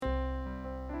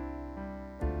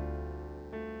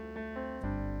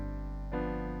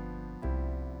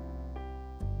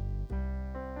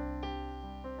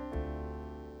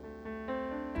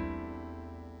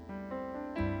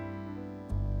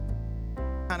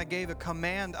kind of gave a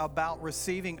command about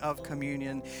receiving of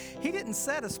communion, he didn't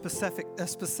set a specific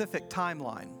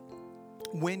timeline.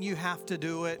 When you have to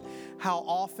do it, how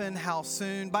often, how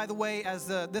soon. By the way, as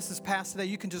this is passed today,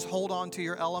 you can just hold on to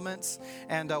your elements,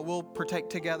 and we'll partake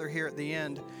together here at the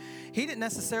end. He didn't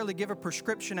necessarily give a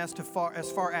prescription as far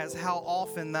as how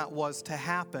often that was to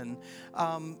happen.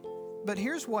 But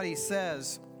here's what he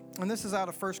says, and this is out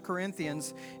of 1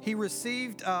 Corinthians. He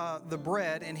received the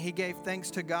bread, and he gave thanks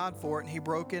to God for it, and he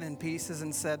broke it in pieces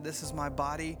and said, "This is my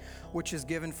body, which is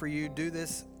given for you. Do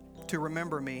this to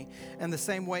remember me." And the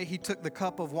same way, he took the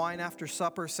cup of wine after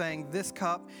supper, saying, "This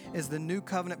cup is the new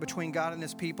covenant between God and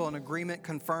his people, an agreement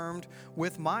confirmed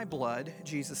with my blood,"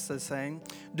 Jesus is saying.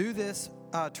 "Do this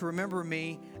to remember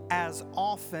me as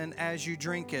often as you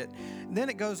drink it." Then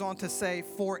it goes on to say,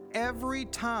 "For every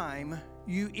time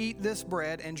you eat this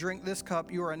bread and drink this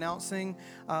cup, you are announcing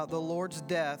the Lord's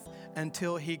death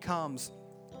until he comes."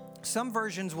 Some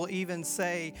versions will even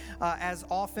say, as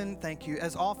often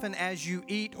as you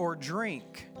eat or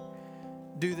drink,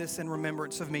 do this in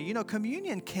remembrance of me. You know,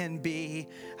 communion can be,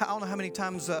 I don't know how many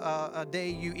times a day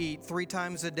you eat, 3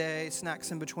 times a day,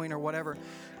 snacks in between or whatever.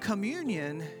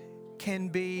 Communion can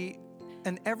be,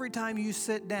 and every time you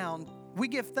sit down, we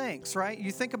give thanks, right?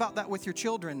 You think about that with your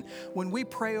children. When we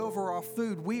pray over our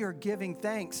food, we are giving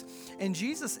thanks. And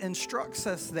Jesus instructs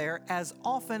us there, as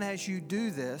often as you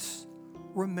do this,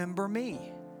 remember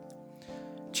me.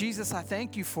 Jesus, I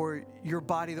thank you for your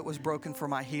body that was broken for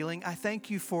my healing. I thank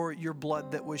you for your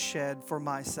blood that was shed for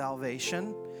my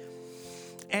salvation.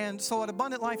 And so at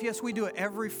Abundant Life, yes, we do it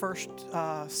every first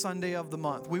Sunday of the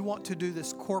month. We want to do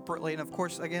this corporately. And of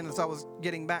course, again, as I was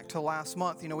getting back to last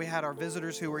month, we had our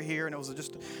visitors who were here, and it was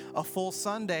just a full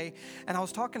Sunday. And I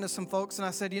was talking to some folks, and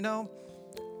I said,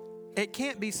 it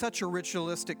can't be such a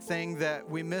ritualistic thing that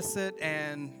we miss it,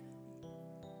 and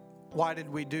why did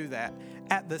we do that?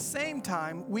 At the same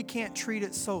time, we can't treat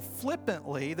it so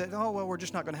flippantly that, we're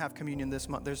just not going to have communion this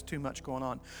month. There's too much going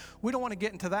on. We don't want to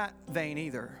get into that vein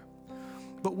either.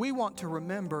 But we want to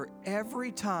remember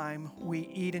every time we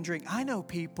eat and drink. I know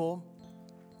people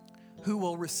who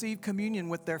will receive communion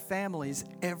with their families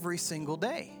every single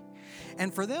day.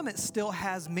 And for them, it still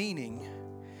has meaning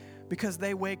because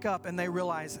they wake up and they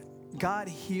realize, God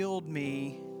healed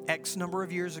me X number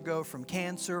of years ago from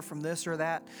cancer, from this or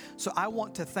that. So I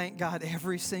want to thank God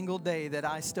every single day that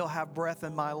I still have breath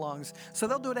in my lungs. So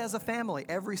they'll do it as a family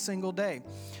every single day.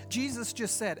 Jesus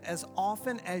just said, as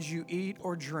often as you eat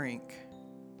or drink,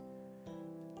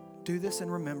 do this in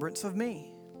remembrance of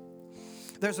me.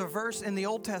 There's a verse in the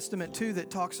Old Testament too that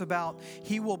talks about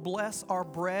he will bless our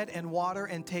bread and water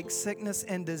and take sickness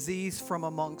and disease from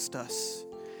amongst us.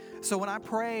 So when I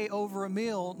pray over a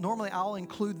meal, normally I'll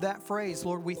include that phrase,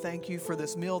 Lord, we thank you for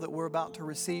this meal that we're about to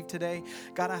receive today.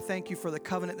 God, I thank you for the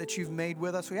covenant that you've made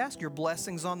with us. We ask your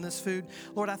blessings on this food.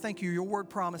 Lord, I thank you. Your word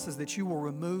promises that you will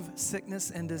remove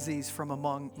sickness and disease from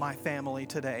among my family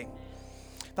today.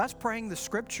 That's praying the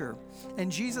scripture.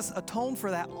 And Jesus atoned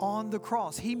for that on the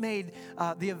cross. He made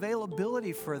the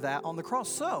availability for that on the cross.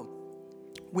 So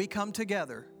we come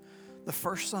together the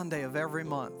first Sunday of every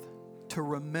month to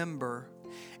remember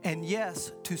and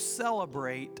yes, to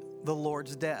celebrate the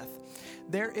Lord's death.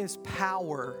 There is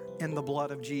power in the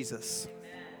blood of Jesus.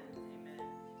 Amen.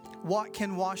 What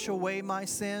can wash away my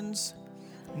sins?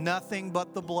 Nothing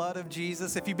but the blood of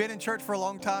Jesus. If you've been in church for a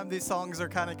long time, these songs are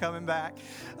kind of coming back.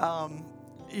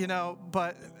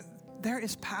 But there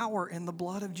is power in the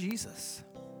blood of Jesus.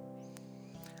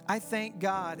 I thank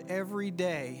God every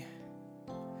day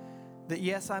that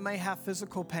yes, I may have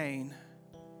physical pain,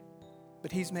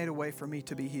 but he's made a way for me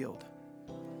to be healed.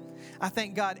 I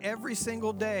thank God every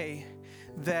single day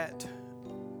that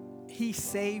he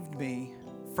saved me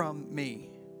from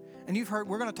me. And you've heard,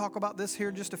 we're going to talk about this here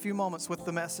in just a few moments with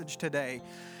the message today.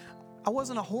 I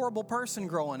wasn't a horrible person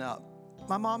growing up.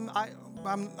 My mom,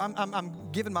 I'm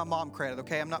giving my mom credit,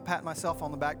 okay? I'm not patting myself on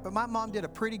the back, but my mom did a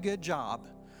pretty good job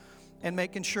in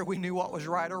making sure we knew what was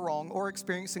right or wrong or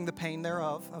experiencing the pain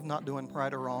thereof of not doing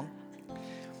right or wrong.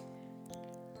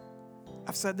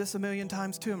 I've said this a million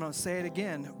times too, I'm going to say it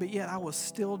again, but yet I was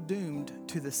still doomed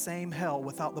to the same hell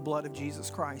without the blood of Jesus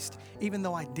Christ, even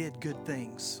though I did good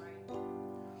things.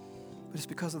 But it's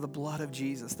because of the blood of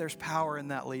Jesus. There's power in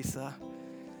that, Lisa.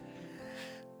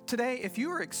 Today, if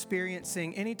you are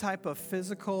experiencing any type of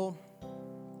physical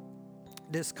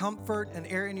discomfort, an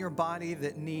area in your body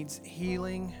that needs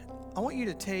healing, I want you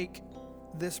to take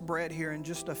this bread here in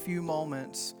just a few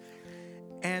moments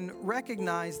and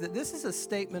recognize that this is a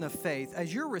statement of faith.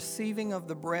 As you're receiving of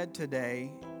the bread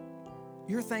today,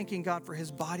 you're thanking God for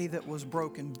his body that was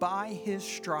broken. By his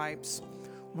stripes,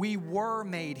 We were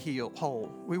made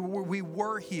whole. We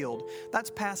were healed. That's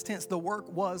past tense. The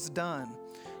work was done.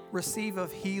 Receive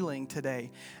of healing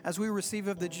today. As we receive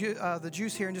of the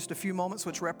juice here in just a few moments,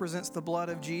 which represents the blood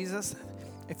of Jesus.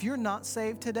 If you're not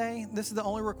saved today, this is the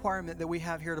only requirement that we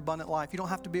have here at Abundant Life. You don't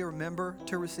have to be a member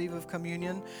to receive of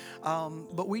communion.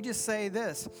 But we just say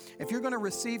this. If you're going to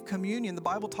receive communion, the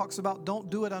Bible talks about don't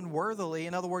do it unworthily.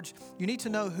 In other words, you need to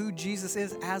know who Jesus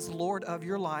is as Lord of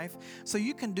your life. So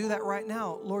you can do that right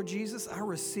now. Lord Jesus, I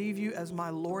receive you as my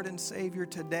Lord and Savior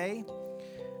today.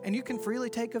 And you can freely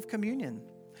take of communion.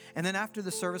 And then after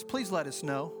the service, please let us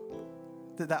know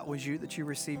that was you, that you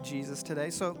received Jesus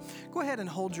today. So go ahead and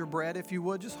hold your bread if you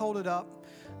would. Just hold it up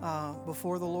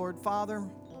before the Lord. Father,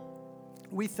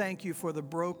 we thank you for the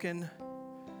broken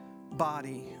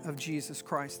body of Jesus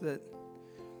Christ that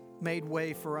made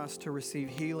way for us to receive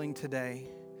healing today.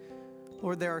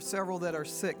 Lord, there are several that are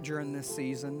sick during this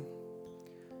season.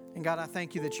 And God, I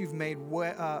thank you that you've made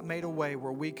a way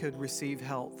where we could receive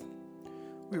health.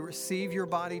 We receive your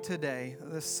body today,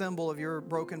 the symbol of your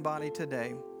broken body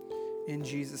today. In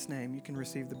Jesus' name, you can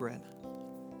receive the bread.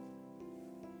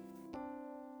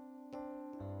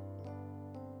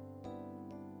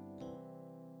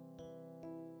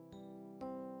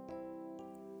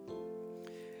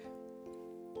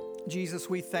 Jesus,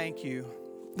 we thank you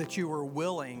that you were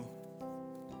willing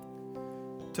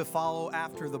to follow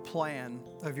after the plan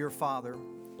of your Father.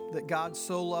 That God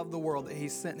so loved the world that he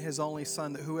sent his only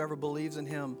Son, that whoever believes in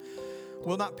him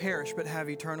will not perish but have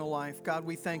eternal life. God,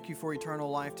 we thank you for eternal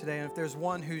life today. And if there's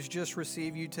one who's just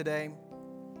received you today,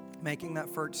 making that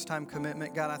first time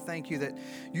commitment, God, I thank you that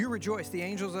you rejoice. The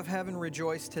angels of heaven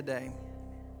rejoice today.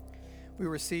 We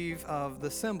receive of the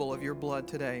symbol of your blood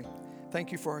today.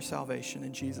 Thank you for our salvation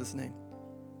in Jesus' name.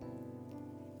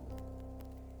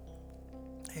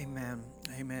 Amen.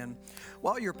 Amen.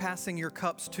 While you're passing your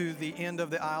cups to the end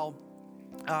of the aisle,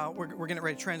 we're getting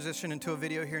ready to transition into a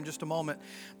video here in just a moment.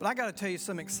 But I got to tell you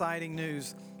some exciting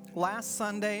news. Last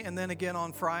Sunday and then again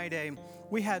on Friday,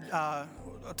 we had a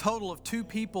total of 2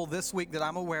 people this week that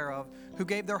I'm aware of who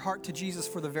gave their heart to Jesus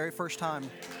for the very first time.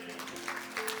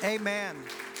 Amen.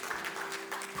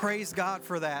 Praise God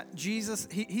for that. Jesus,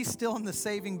 he's still in the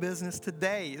saving business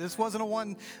today. This wasn't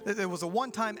it was a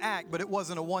one-time act, but it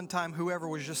wasn't a one-time whoever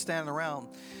was just standing around.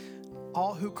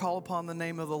 All who call upon the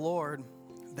name of the Lord,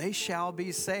 they shall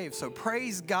be saved. So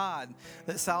praise God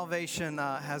that salvation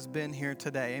has been here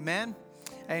today. Amen?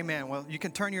 Amen. Well, you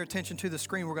can turn your attention to the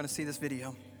screen. We're going to see this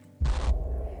video.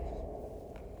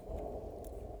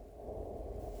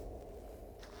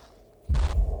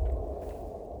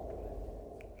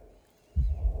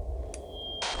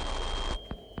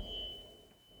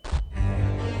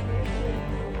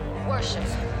 Worship.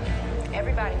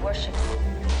 Everybody worships.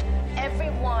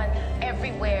 Everyone,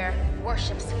 everywhere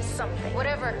worships something.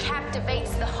 Whatever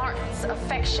captivates the heart's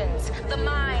affections, the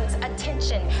mind's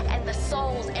attention, and the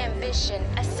soul's ambition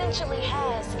essentially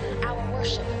has our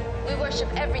worship. We worship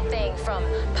everything from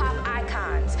pop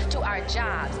icons to our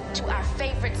jobs to our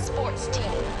favorite sports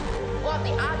team. While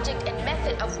the object and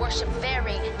method of worship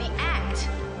vary, the act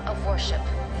of worship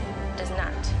does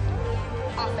not.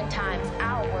 Oftentimes,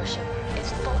 our worship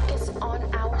is focused on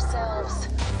ourselves.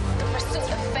 The pursuit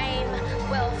of fame,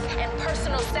 wealth, and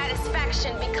personal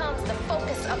satisfaction becomes the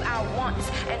focus of our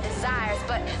wants and desires.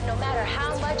 But no matter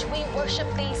how much we worship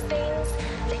these things,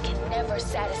 they can never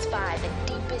satisfy the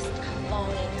deepest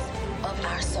longings of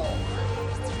our soul.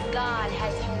 God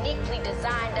has uniquely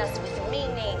designed us with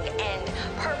meaning and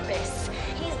purpose.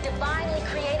 He's divinely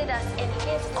created us in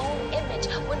his own image.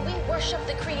 When we worship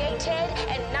the created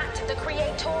and not the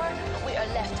creator, we are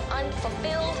left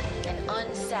unfulfilled and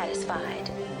unsatisfied.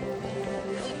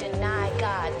 We deny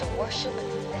God the worship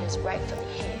that is rightfully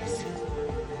his.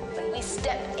 When we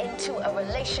step into a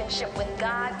relationship with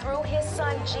God through his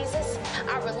Son, Jesus,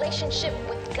 our relationship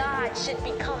with God should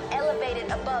become elevated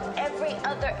above every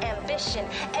other ambition,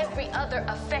 every other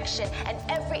affection, and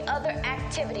every other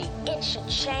activity. It should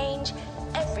change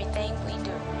everything we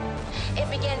do. It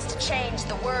begins to change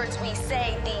the words we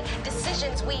say, the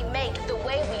decisions we make, the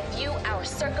way we view our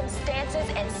circumstances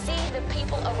and see the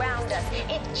people around us.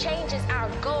 It changes our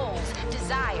goals,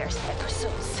 desires, and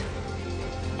pursuits.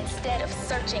 Instead of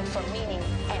searching for meaning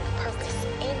and purpose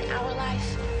in our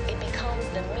life, it becomes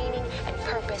the meaning and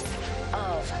purpose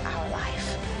of our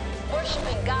life.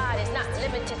 Worshiping God is not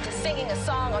limited to singing a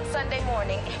song on Sunday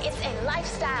morning. It's a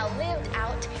lifestyle lived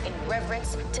out in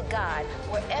reverence to God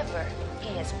wherever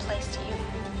he has placed you.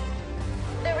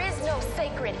 There is no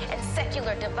sacred and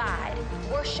secular divide.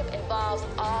 Worship involves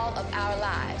all of our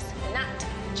lives, not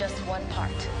just one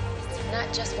part.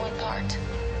 Not just one part.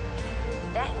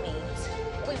 That means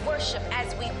we worship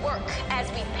as we work, as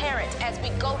we parent, as we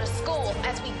go to school,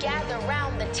 as we gather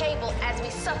around the table, as we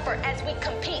suffer, as we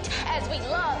compete, as we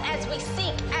love, as we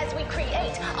seek, as we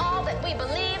create. All that we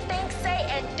believe, think, say,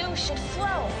 and do should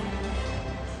flow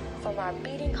from our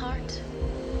beating heart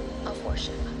of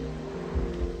worship.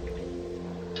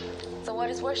 So what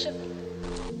is worship?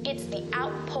 It's the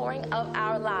outpouring of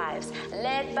our lives,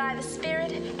 led by the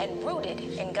Spirit and rooted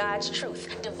in God's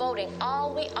truth, devoting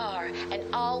all we are and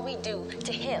all we do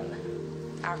to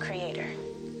Him, our Creator.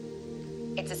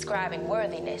 It's ascribing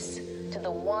worthiness to the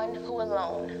one who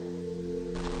alone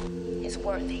is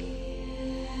worthy.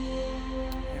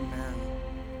 Amen.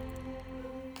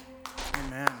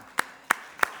 Amen.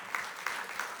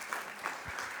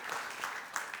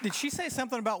 Did she say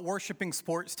something about worshiping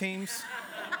sports teams?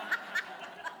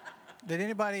 Did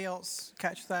anybody else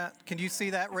catch that? Can you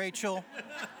see that, Rachel?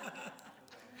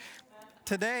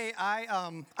 Today,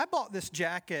 I bought this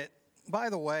jacket.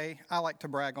 By the way, I like to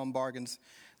brag on bargains.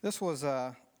 This was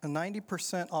a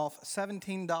 90% off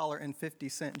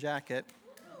 $17.50 jacket.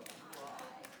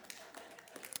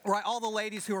 Right, all the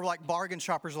ladies who are like bargain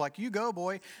shoppers are like, you go,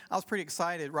 boy. I was pretty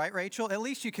excited, right, Rachel? At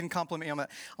least you can compliment me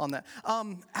on that.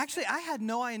 Actually, I had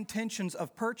no intentions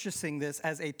of purchasing this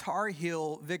as a Tar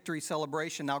Heel victory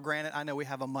celebration. Now, granted, I know we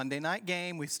have a Monday night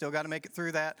game. We've still got to make it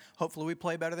through that. Hopefully, we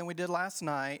play better than we did last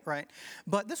night, right?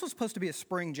 But this was supposed to be a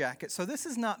spring jacket, so this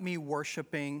is not me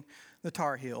worshiping the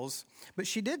Tar Heels. But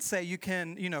she did say you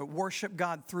can, worship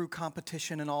God through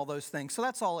competition and all those things. So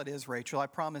that's all it is, Rachel. I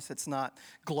promise it's not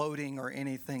gloating or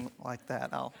anything like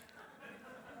that.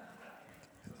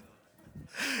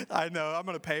 I know, I'm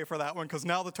going to pay for that one because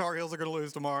now the Tar Heels are going to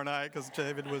lose tomorrow night because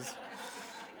David was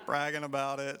bragging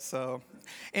about it. So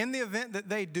in the event that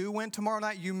they do win tomorrow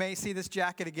night, you may see this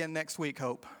jacket again next week,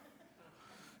 Hope.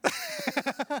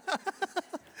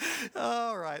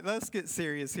 All right, let's get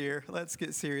serious here. Let's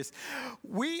get serious.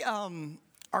 We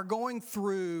are going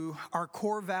through our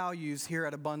core values here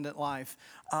at Abundant Life.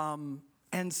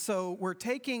 And so we're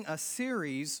taking a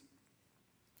series,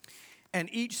 and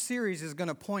each series is going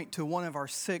to point to one of our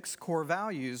 6 core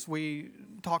values. We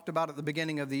talked about at the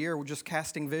beginning of the year, we're just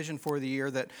casting vision for the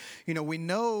year that, we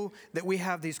know that we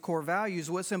have these core values.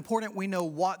 What's important, we know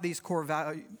what these core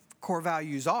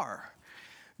values are.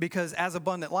 Because as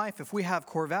Abundant Life, if we have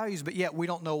core values, but yet we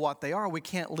don't know what they are, we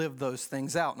can't live those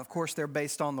things out. And of course, they're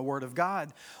based on the Word of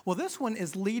God. Well, this one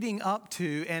is leading up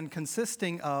to and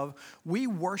consisting of we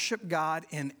worship God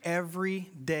in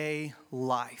everyday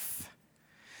life.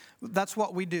 That's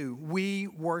what we do. We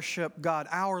worship God.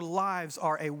 Our lives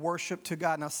are a worship to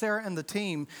God. Now, Sarah and the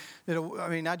team,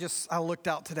 I looked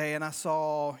out today and I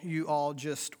saw you all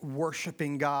just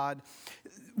worshiping God.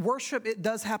 Worship, it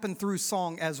does happen through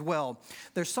song as well.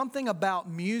 There's something about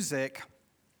music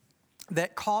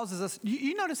that causes us,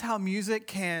 you notice how music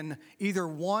can either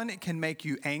it can make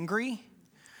you angry,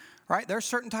 right? There are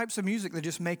certain types of music that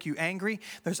just make you angry.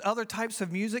 There's other types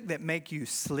of music that make you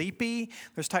sleepy.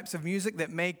 There's types of music that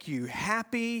make you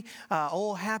happy,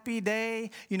 happy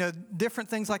day, different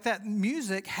things like that.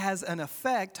 Music has an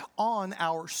effect on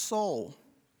our soul.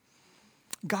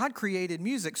 God created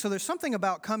music. So there's something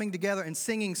about coming together and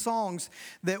singing songs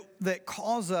that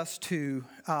cause us to,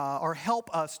 or help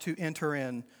us to enter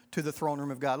in to the throne room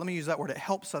of God. Let me use that word. It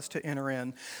helps us to enter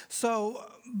in. So,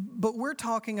 but we're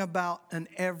talking about an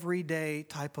everyday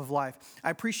type of life.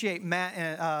 I appreciate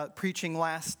Matt preaching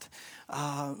last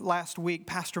week,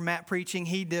 Pastor Matt preaching.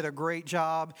 He did a great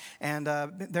job, and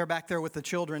they're back there with the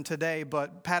children today,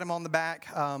 but pat him on the back.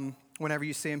 Whenever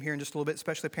you see him here in just a little bit,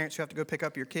 especially parents who have to go pick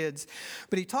up your kids.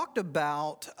 But he talked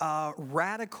about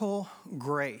radical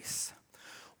grace.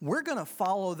 We're going to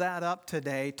follow that up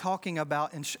today, talking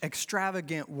about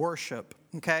extravagant worship,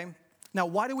 okay? Now,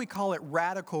 why do we call it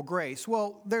radical grace?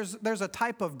 Well, there's a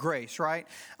type of grace, right?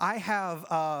 I have,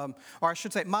 or I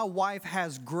should say, my wife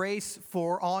has grace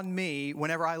on me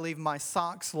whenever I leave my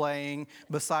socks laying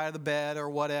beside the bed or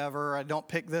whatever. I don't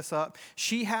pick this up.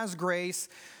 She has grace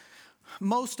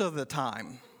most of the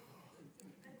time.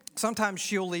 Sometimes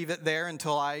she'll leave it there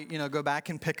until I, go back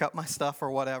and pick up my stuff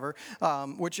or whatever,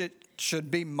 which it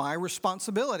should be my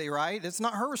responsibility, right? It's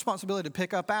not her responsibility to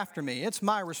pick up after me. It's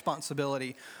my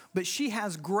responsibility. But she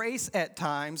has grace at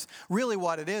times. Really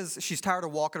what it is, she's tired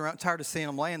of walking around, tired of seeing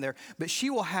them laying there. But she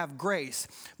will have grace.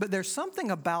 But there's something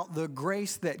about the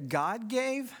grace that God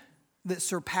gave that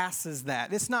surpasses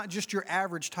that. It's not just your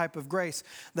average type of grace.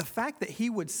 The fact that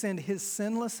He would send His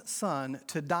sinless Son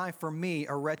to die for me,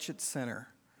 a wretched sinner,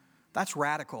 that's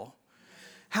radical.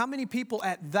 How many people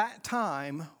at that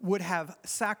time would have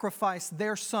sacrificed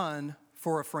their son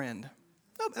for a friend?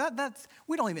 No,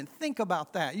 we don't even think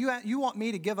about that. You want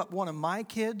me to give up one of my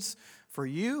kids for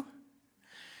you?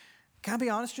 Can I be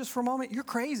honest just for a moment? You're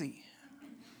crazy.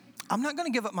 I'm not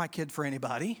going to give up my kid for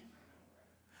anybody.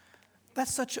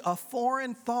 That's such a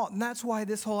foreign thought, and that's why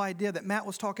this whole idea that Matt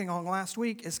was talking on last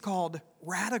week is called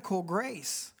radical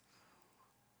grace.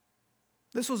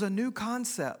 This was a new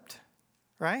concept,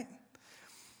 right?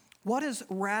 What does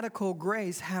radical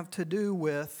grace have to do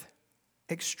with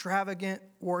extravagant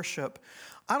worship?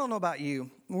 I don't know about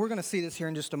you. We're going to see this here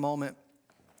in just a moment.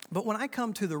 But when I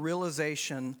come to the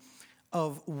realization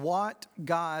of what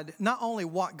God, not only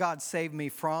what God saved me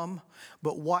from,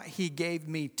 but what He gave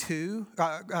me to,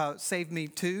 saved me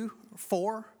to,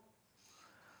 for,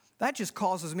 that just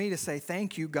causes me to say,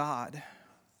 thank you, God.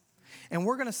 And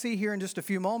we're going to see here in just a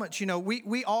few moments,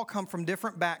 we all come from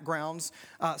different backgrounds.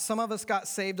 Some of us got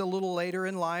saved a little later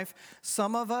in life.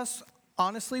 Some of us,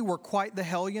 honestly, were quite the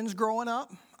hellions growing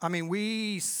up. I mean,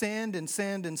 we sinned and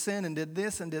sinned and sinned and did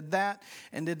this and did that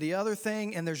and did the other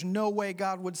thing, and there's no way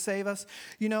God would save us.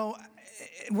 We're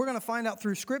going to find out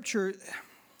through Scripture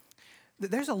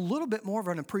that there's a little bit more of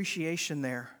an appreciation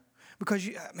there. Because,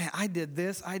 I did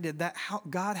this, I did that.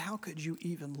 God, how could you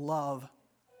even love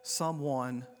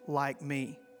someone like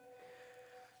me?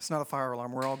 It's not a fire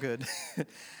alarm. We're all good.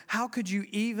 How could you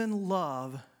even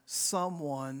love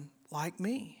someone like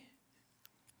me?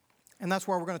 And that's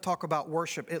why we're going to talk about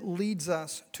worship. It leads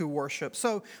us to worship.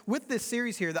 So with this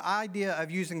series here, the idea of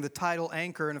using the title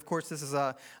Anchor, and of course this is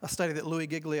a study that Louis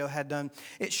Giglio had done,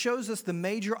 it shows us the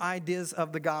major ideas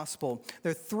of the gospel.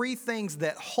 There are three things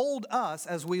that hold us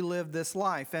as we live this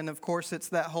life. And of course it's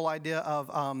that whole idea of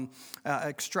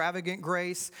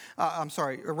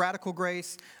radical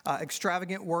grace,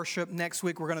 extravagant worship. Next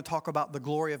week we're going to talk about the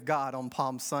glory of God on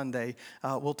Palm Sunday.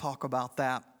 We'll talk about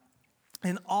that.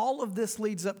 And all of this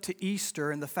leads up to Easter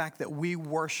and the fact that we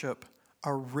worship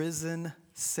a risen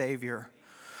Savior.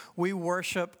 We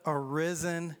worship a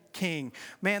risen King.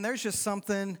 Man, there's just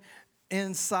something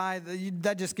inside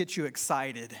that just gets you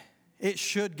excited. It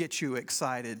should get you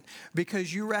excited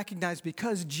because you recognize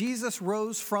because Jesus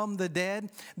rose from the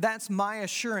dead, that's my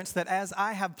assurance that as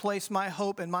I have placed my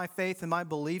hope and my faith and my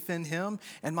belief in Him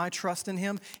and my trust in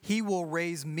Him, He will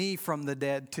raise me from the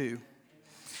dead too.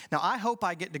 Now, I hope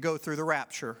I get to go through the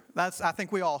rapture. I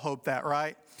think we all hope that,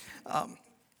 right?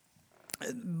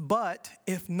 But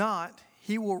if not,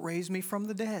 He will raise me from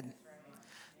the dead.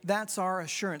 That's our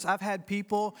assurance. I've had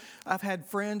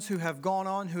friends who have gone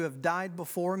on, who have died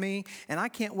before me, and I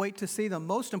can't wait to see them.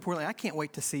 Most importantly, I can't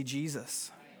wait to see Jesus.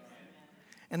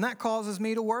 And that causes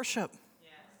me to worship.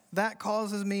 That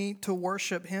causes me to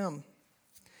worship Him.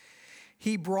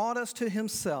 He brought us to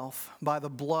Himself by the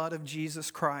blood of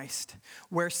Jesus Christ.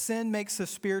 Where sin makes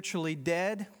us spiritually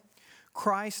dead,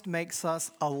 Christ makes us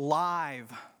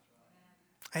alive.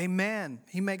 Amen.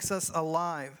 He makes us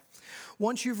alive.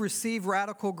 Once you've received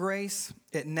radical grace,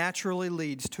 it naturally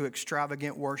leads to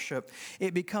extravagant worship.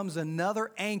 It becomes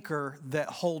another anchor that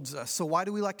holds us. So why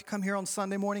do we like to come here on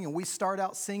Sunday morning and we start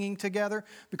out singing together?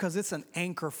 Because it's an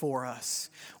anchor for us.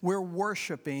 We're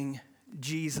worshiping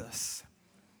Jesus.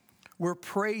 We're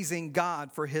praising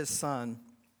God for His Son.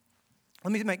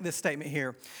 Let me make this statement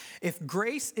here. If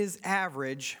grace is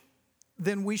average,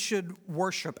 then we should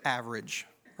worship average,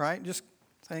 right? Just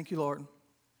thank you, Lord.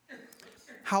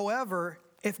 However,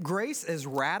 if grace is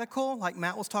radical, like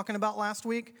Matt was talking about last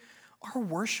week, our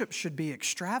worship should be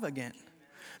extravagant.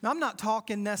 Now, I'm not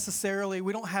talking necessarily,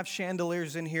 we don't have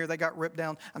chandeliers in here. They got ripped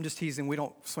down. I'm just teasing. We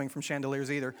don't swing from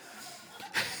chandeliers either.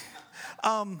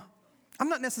 I'm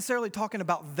not necessarily talking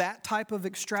about that type of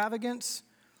extravagance.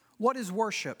 What is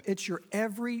worship? It's your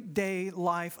everyday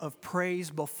life of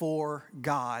praise before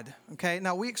God. Okay?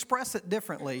 Now, we express it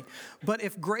differently, but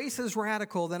if grace is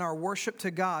radical, then our worship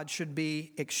to God should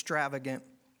be extravagant.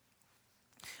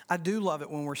 I do love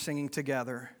it when we're singing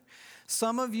together.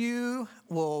 Some of you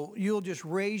you'll just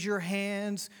raise your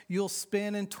hands, you'll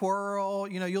spin and twirl,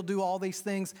 you'll do all these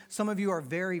things. Some of you are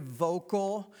very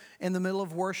vocal in the middle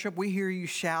of worship. We hear you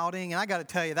shouting, and I got to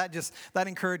tell you, that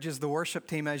encourages the worship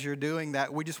team as you're doing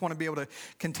that. We just want to be able to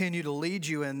continue to lead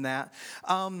you in that.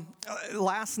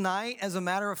 Last night, as a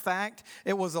matter of fact,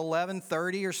 it was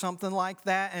 11:30 or something like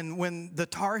that, and when the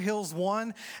Tar Heels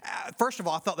won, first of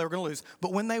all, I thought they were going to lose,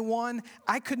 but when they won,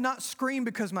 I could not scream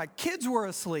because my kids were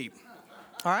asleep.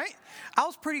 All right? I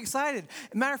was pretty excited.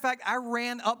 Matter of fact, I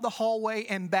ran up the hallway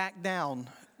and back down.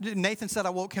 Nathan said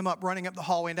I woke him up running up the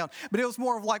hallway and down. But it was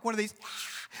more of like one of these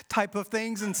type of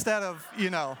things instead of,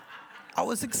 I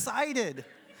was excited.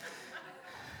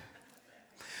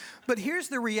 But here's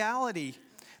the reality.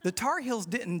 The Tar Heels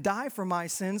didn't die for my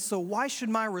sins, so why should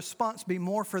my response be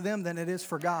more for them than it is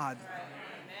for God?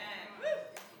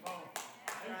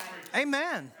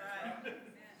 Amen.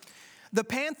 The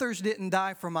Panthers didn't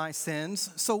die for my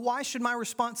sins, so why should my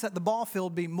response at the ball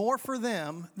field be more for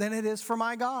them than it is for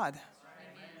my God?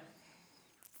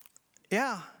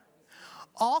 Yeah.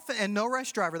 Often, and no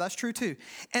rush driver, that's true too.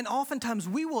 And oftentimes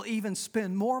we will even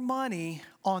spend more money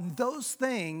on those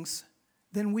things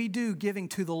than we do giving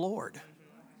to the Lord.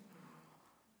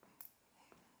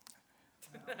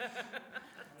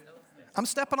 I'm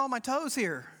stepping on my toes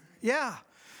here. Yeah.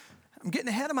 I'm getting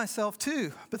ahead of myself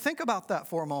too. But think about that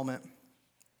for a moment.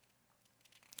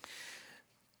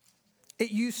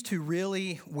 It used to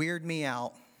really weird me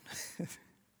out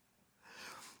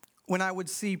when I would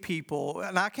see people,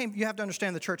 and you have to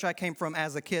understand the church I came from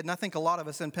as a kid, and I think a lot of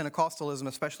us in Pentecostalism,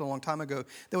 especially a long time ago,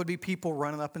 there would be people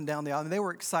running up and down the aisle, and they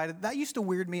were excited. That used to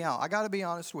weird me out. I got to be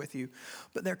honest with you.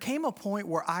 But there came a point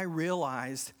where I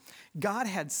realized God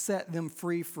had set them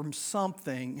free from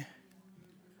something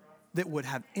that would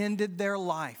have ended their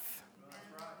life.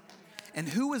 And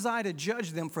who was I to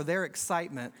judge them for their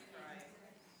excitement?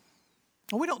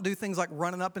 Well, we don't do things like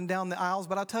running up and down the aisles,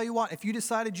 but I'll tell you what, if you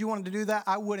decided you wanted to do that,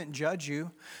 I wouldn't judge you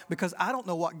because I don't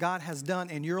know what God has done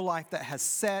in your life that has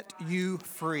set you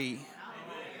free.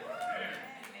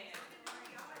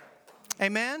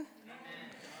 Amen?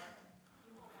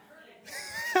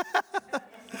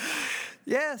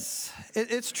 Yes,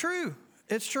 it's true.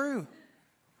 It's true.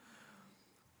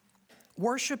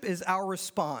 Worship is our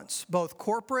response, both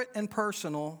corporate and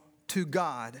personal, to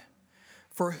God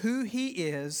for who He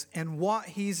is and what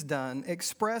He's done,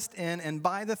 expressed in and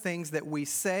by the things that we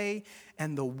say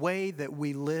and the way that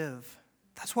we live.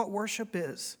 That's what worship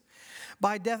is.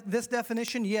 By this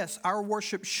definition, yes, our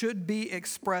worship should be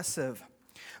expressive,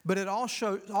 but it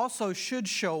also should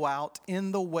show out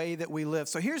in the way that we live.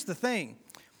 So here's the thing.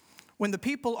 When the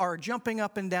people are jumping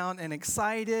up and down and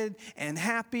excited and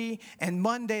happy, and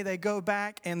Monday they go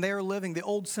back and they're living the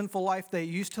old sinful life they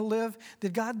used to live,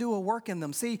 did God do a work in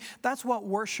them? See, that's what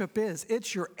worship is.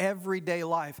 It's your everyday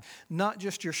life, not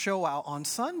just your show out on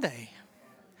Sunday.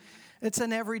 It's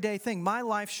an everyday thing. My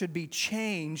life should be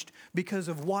changed because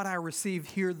of what I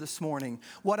received here this morning,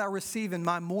 what I receive in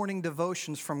my morning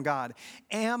devotions from God.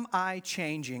 Am I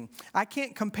changing? I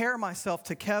can't compare myself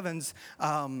to Kevin's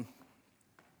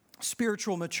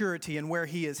spiritual maturity and where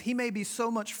he is. He may be so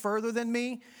much further than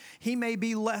me. He may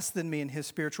be less than me in his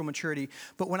spiritual maturity.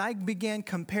 But when I began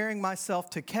comparing myself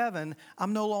to Kevin,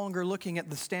 I'm no longer looking at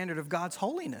the standard of God's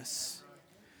holiness.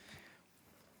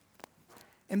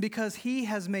 And because He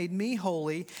has made me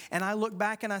holy, and I look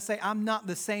back and I say, I'm not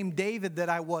the same David that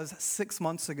I was 6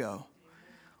 months ago.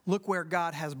 Look where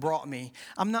God has brought me.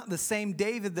 I'm not the same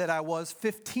David that I was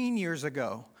 15 years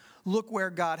ago. Look where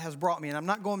God has brought me. And I'm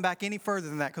not going back any further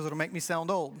than that because it'll make me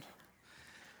sound old.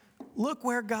 Look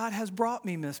where God has brought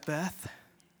me, Miss Beth.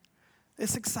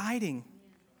 It's exciting.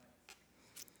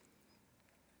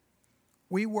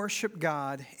 We worship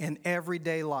God in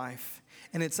everyday life,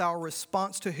 and it's our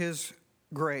response to His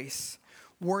grace.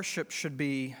 Worship should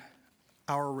be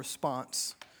our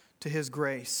response to His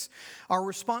grace. Our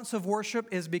response of worship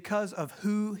is because of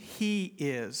who He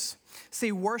is.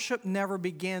 See, worship never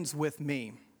begins with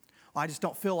me. I just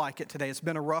don't feel like it today. It's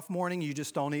been a rough morning. You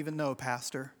just don't even know,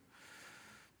 Pastor.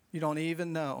 You don't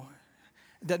even know.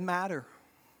 It doesn't matter.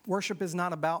 Worship is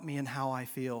not about me and how I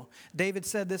feel. David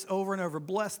said this over and over.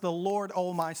 Bless the Lord,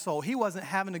 O my soul. He wasn't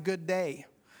having a good day.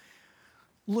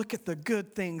 Look at the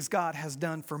good things God has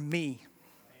done for me.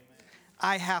 Amen.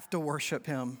 I have to worship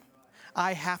Him.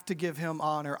 I have to give Him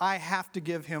honor. I have to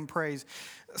give Him praise.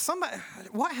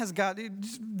 What has God,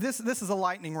 this is a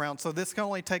lightning round, so this can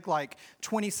only take like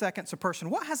 20 seconds a person.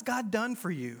 What has God done for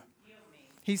you?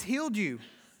 He's healed you.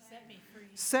 Set me free.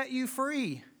 Set you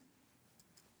free.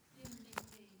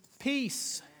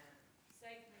 Peace.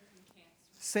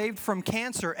 Saved from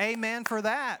cancer. Amen for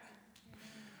that.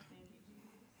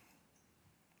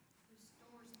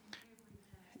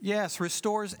 Yes,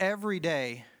 restores every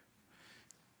day.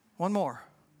 One more.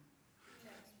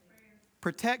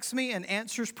 Protects me and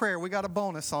answers prayer. We got a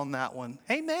bonus on that one.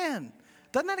 Amen.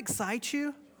 Doesn't that excite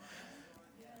you?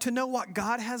 To know what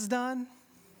God has done?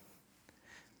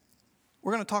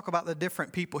 We're going to talk about the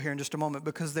different people here in just a moment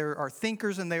because there are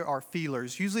thinkers and there are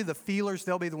feelers. Usually the feelers,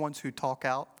 they'll be the ones who talk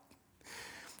out.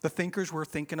 The thinkers, we're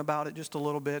thinking about it just a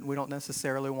little bit and we don't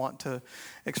necessarily want to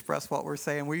express what we're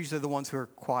saying. We're usually the ones who are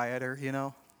quieter, you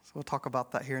know. So we'll talk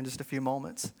about that here in just a few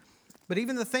moments. But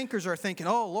even the thinkers are thinking,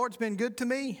 oh, Lord's been good to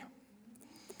me.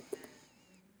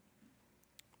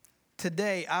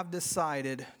 Today, I've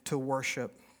decided to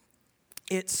worship.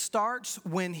 It starts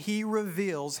when He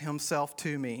reveals Himself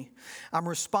to me. I'm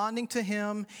responding to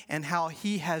Him and how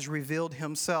He has revealed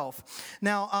Himself.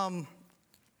 Now,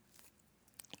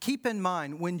 Keep in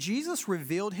mind, when Jesus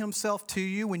revealed himself to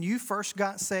you, when you first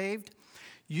got saved,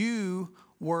 you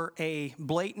were a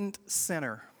blatant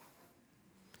sinner.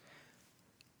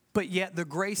 But yet the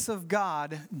grace of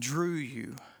God drew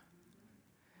you.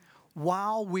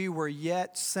 While we were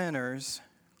yet sinners,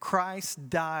 Christ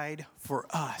died for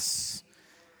us.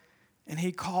 And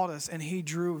he called us and he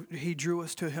drew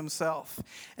us to himself.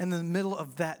 In the middle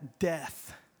of that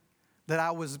death that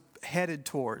I was headed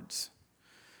towards,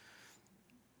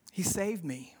 he saved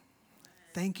me.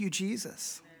 Thank you,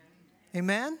 Jesus.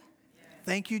 Amen?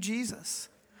 Thank you, Jesus.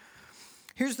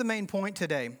 Here's the main point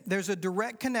today. There's a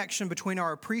direct connection between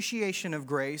our appreciation of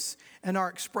grace and our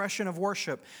expression of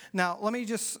worship. Now, let me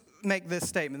just make this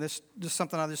statement. This is just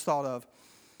something I just thought of.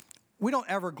 We don't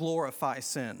ever glorify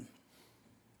sin.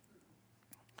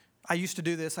 I used to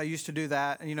do this, I used to do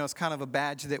that, and it's kind of a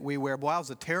badge that we wear. Boy, I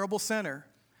was a terrible sinner.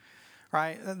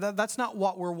 Right? That's not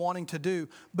what we're wanting to do.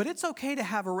 But it's okay to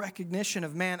have a recognition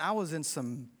of, man, I was in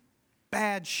some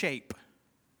bad shape.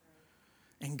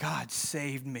 And God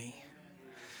saved me.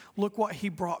 Look what he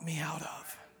brought me out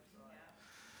of.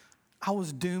 I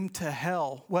was doomed to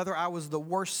hell, whether I was the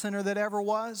worst sinner that ever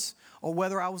was, or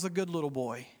whether I was a good little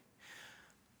boy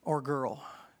or girl.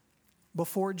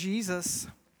 Before Jesus,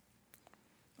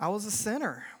 I was a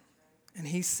sinner, and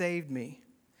he saved me.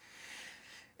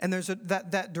 And there's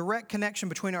that direct connection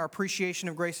between our appreciation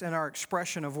of grace and our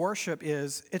expression of worship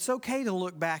is, it's okay to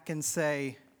look back and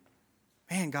say,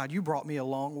 man, God, you brought me a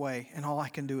long way, and all I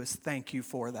can do is thank you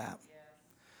for that.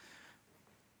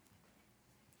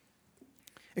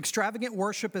 Extravagant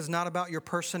worship is not about your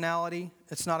personality.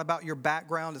 It's not about your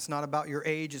background. It's not about your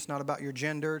age. It's not about your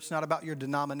gender. It's not about your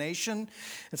denomination.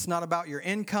 It's not about your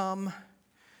income.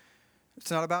 It's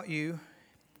not about you.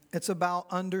 It's about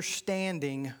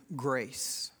understanding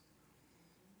grace.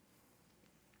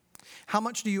 How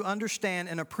much do you understand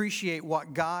and appreciate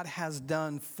what God has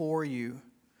done for you?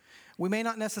 We may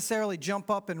not necessarily jump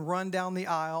up and run down the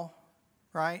aisle,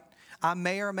 right? I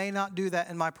may or may not do that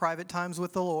in my private times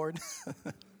with the Lord.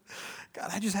 God,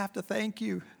 I just have to thank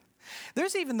you.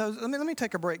 There's even those, let me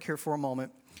take a break here for a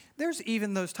moment. There's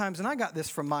even those times, and I got this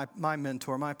from my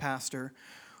mentor, my pastor.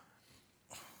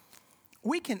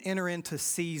 We can enter into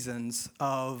seasons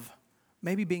of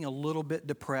maybe being a little bit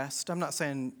depressed. I'm not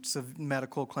saying it's a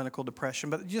medical, clinical depression,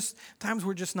 but just times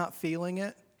we're just not feeling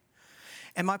it.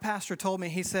 And my pastor told me,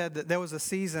 he said that there was a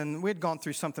season, we had gone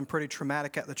through something pretty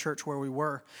traumatic at the church where we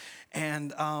were.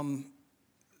 And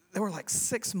there were like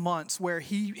 6 months where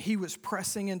he was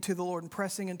pressing into the Lord and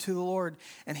pressing into the Lord,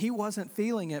 and he wasn't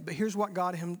feeling it. But here's what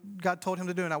God told him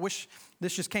to do. And I wish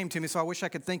this just came to me, so I wish I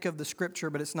could think of the scripture,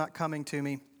 but it's not coming to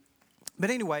me. But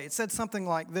anyway, it said something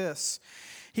like this.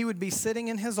 He would be sitting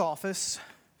in his office,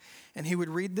 and he would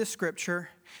read this scripture,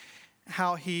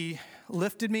 how he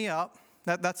lifted me up.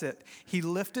 That's it. He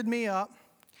lifted me up,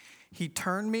 he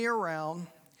turned me around,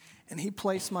 and he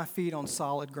placed my feet on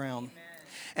solid ground. Amen.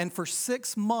 And for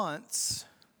 6 months,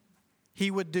 he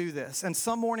would do this. And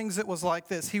some mornings it was like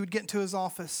this. He would get into his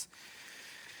office.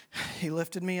 He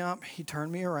lifted me up, he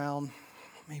turned me around,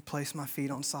 he placed my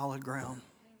feet on solid ground.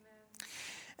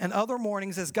 And other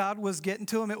mornings, as God was getting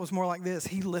to him, it was more like this.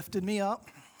 He lifted me up,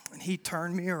 and he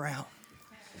turned me around.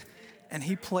 And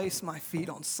he placed my feet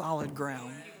on solid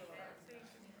ground.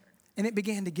 And it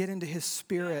began to get into his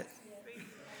spirit.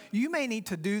 You may need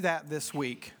to do that this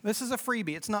week. This is a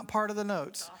freebie. It's not part of the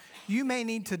notes. You may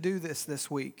need to do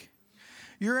this week.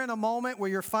 You're in a moment where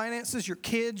your finances, your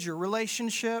kids, your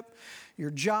relationship, your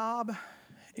job,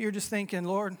 you're just thinking,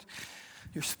 Lord,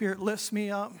 your spirit lifts me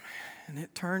up, and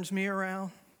it turns me around.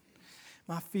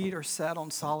 My feet are set on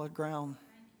solid ground.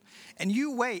 And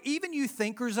you wait. Even you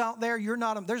thinkers out there,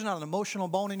 there's not an emotional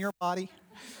bone in your body.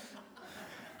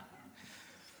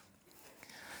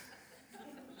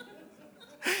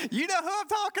 You know who I'm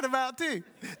talking about too.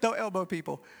 Don't elbow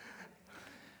people.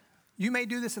 You may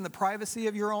do this in the privacy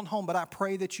of your own home, but I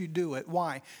pray that you do it.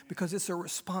 Why? Because it's a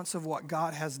response of what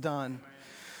God has done.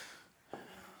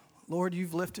 Lord,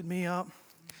 you've lifted me up,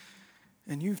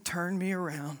 and you've turned me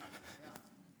around.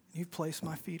 You've placed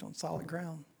my feet on solid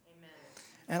ground. Amen.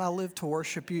 And I live to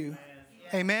worship you.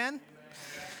 Amen? Amen?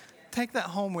 Take that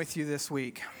home with you this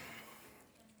week.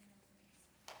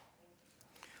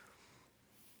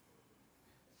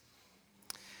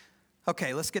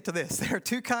 Okay, let's get to this. There are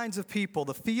two kinds of people,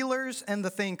 the feelers and the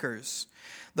thinkers.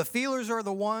 The feelers are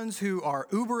the ones who are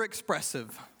uber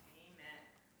expressive.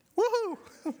 Amen.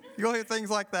 Woohoo! You'll hear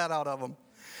things like that out of them.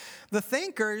 The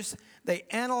thinkers, they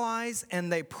analyze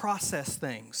and they process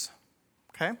things.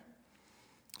 Okay?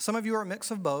 Some of you are a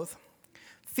mix of both.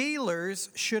 Feelers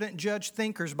shouldn't judge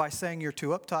thinkers by saying you're too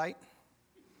uptight.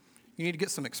 You need to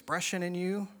get some expression in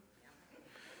you.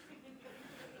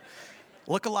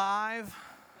 Look alive.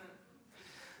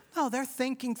 No, they're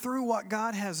thinking through what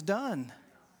God has done.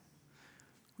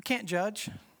 We can't judge.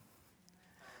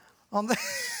 You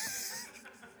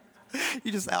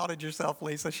just outed yourself,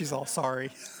 Lisa. She's all sorry.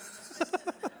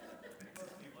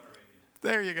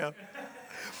 There you go.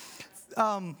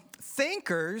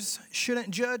 Thinkers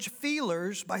shouldn't judge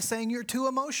feelers by saying you're too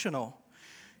emotional.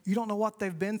 You don't know what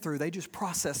they've been through. They just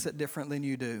process it different than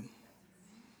you do.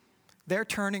 Their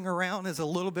turning around is a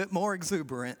little bit more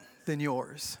exuberant than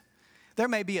yours. There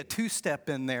may be a two-step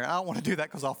in there. I don't want to do that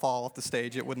because I'll fall off the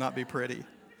stage. It would not be pretty.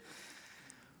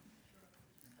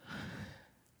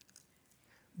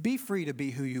 Be free to be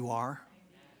who you are.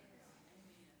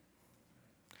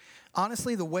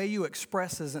 Honestly, the way you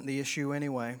express isn't the issue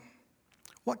anyway.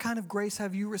 What kind of grace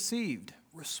have you received?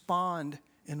 Respond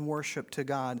in worship to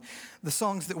God. The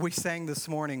songs that we sang this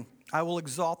morning, I will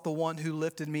exalt the one who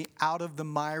lifted me out of the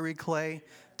miry clay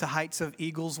to heights of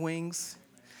eagle's wings.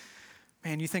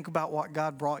 Man, you think about what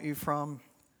God brought you from.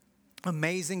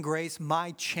 Amazing grace,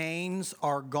 my chains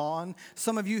are gone.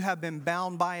 Some of you have been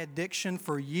bound by addiction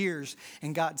for years,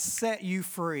 and God set you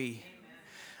free.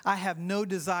 I have no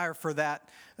desire for that.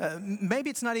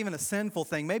 Maybe it's not even a sinful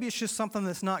thing. Maybe it's just something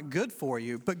that's not good for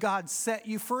you, but God set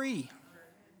you free.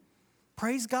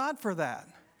 Praise God for that.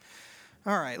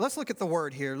 All right, let's look at the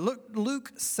word here.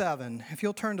 Luke 7. If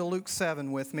you'll turn to Luke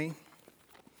 7 with me.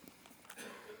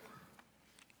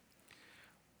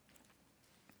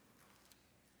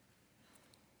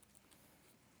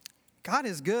 God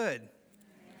is good.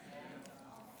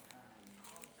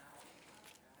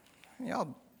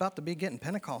 Y'all about to be getting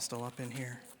Pentecostal up in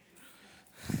here.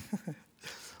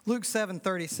 Luke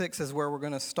 7:36 is where we're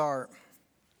going to start.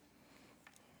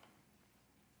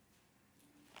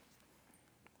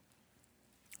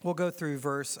 We'll go through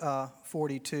verse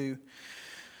 42.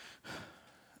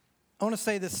 I want to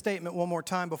say this statement one more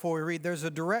time before we read. There's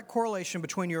a direct correlation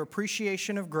between your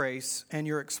appreciation of grace and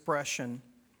your expression.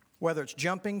 Whether it's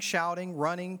jumping, shouting,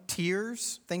 running,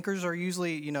 tears. Thinkers are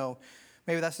usually,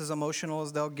 maybe that's as emotional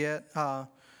as they'll get.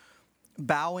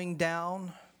 Bowing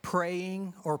down,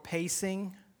 praying, or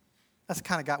pacing. That's the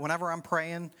kind of guy. Whenever I'm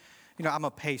praying, I'm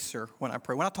a pacer when I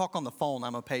pray. When I talk on the phone,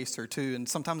 I'm a pacer too. And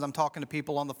sometimes I'm talking to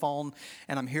people on the phone,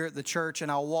 and I'm here at the church,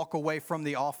 and I'll walk away from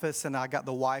the office, and I got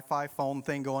the Wi-Fi phone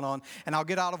thing going on, and I'll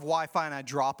get out of Wi-Fi, and I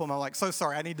drop them. I'm like, so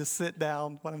sorry, I need to sit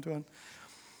down. What I'm doing.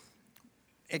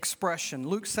 Expression.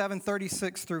 Luke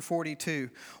 7:36 through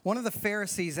 42. One of the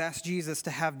Pharisees asked Jesus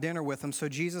to have dinner with him, so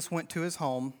Jesus went to his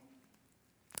home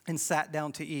and sat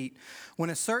down to eat. When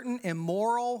a certain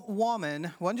immoral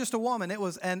woman, wasn't just a woman, it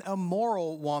was an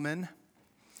immoral woman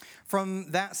from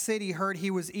that city heard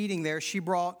he was eating there, she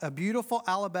brought a beautiful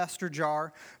alabaster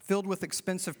jar filled with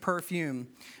expensive perfume.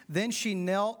 Then she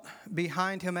knelt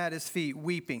behind him at his feet,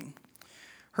 weeping.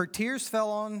 Her tears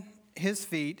fell on his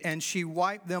feet, and she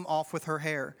wiped them off with her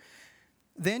hair.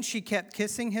 Then she kept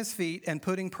kissing his feet and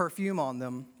putting perfume on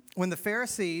them. When the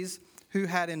Pharisee who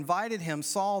had invited him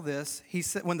saw this,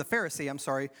 when the Pharisee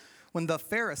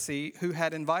who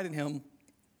had invited him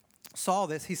saw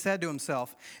this, he said to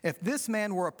himself, if this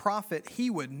man were a prophet, he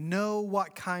would know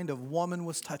what kind of woman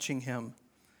was touching him.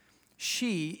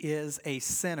 She is a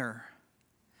sinner.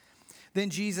 Then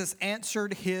Jesus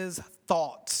answered his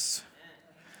thoughts.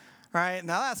 Right?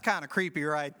 Now, that's kind of creepy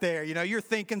right there. You're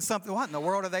thinking something. What in the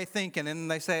world are they thinking?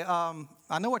 And they say,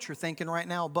 I know what you're thinking right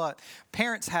now, but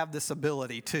parents have this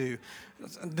ability too.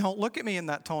 Don't look at me in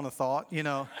that tone of thought,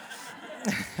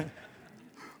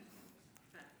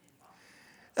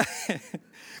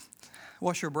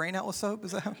 Wash your brain out with soap?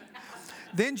 Is that?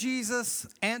 Then Jesus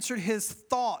answered his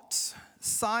thoughts.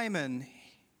 Simon,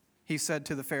 he said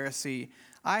to the Pharisee,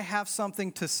 I have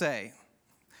something to say.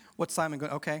 What's Simon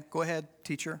going? Okay, go ahead,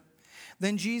 teacher.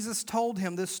 Then Jesus told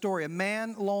him this story. A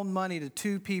man loaned money to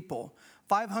two people,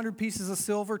 500 pieces of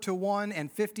silver to one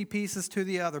and 50 pieces to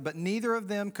the other, but neither of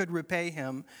them could repay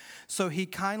him. So he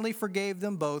kindly forgave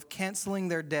them both, canceling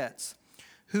their debts.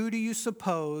 Who do you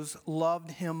suppose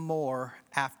loved him more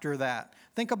after that?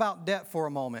 Think about debt for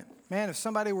a moment. Man, if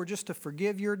somebody were just to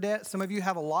forgive your debt, some of you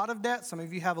have a lot of debt, some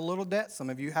of you have a little debt, some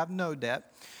of you have no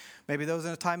debt. Maybe there was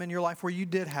a time in your life where you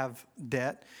did have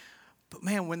debt. But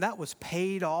man, when that was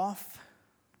paid off,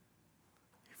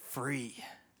 free.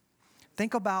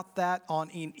 Think about that on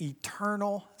an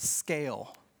eternal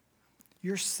scale.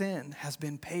 Your sin has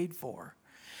been paid for.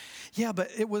 Yeah, but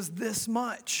it was this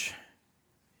much.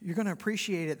 You're going to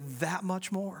appreciate it that much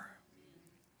more.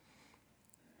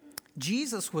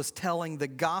 Jesus was telling the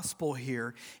gospel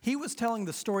here. He was telling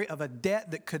the story of a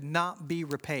debt that could not be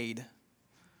repaid.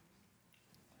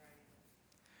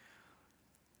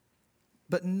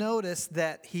 But notice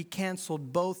that he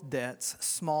canceled both debts,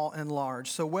 small and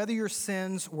large. So whether your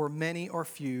sins were many or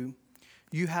few,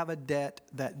 you have a debt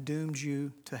that doomed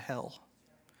you to hell.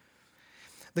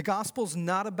 The gospel's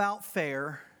not about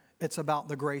fair, it's about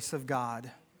the grace of God.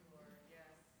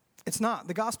 It's not.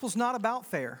 The gospel's not about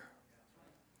fair.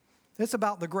 It's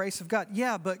about the grace of God.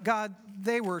 Yeah, but God,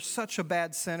 they were such a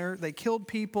bad sinner. They killed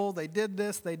people. They did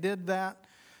this. They did that.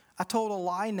 I told a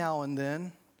lie now and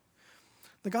then.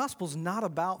 The gospel's not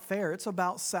about fair. It's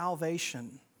about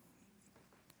salvation.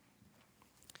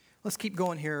 Let's keep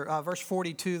going here. Verse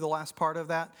 42, the last part of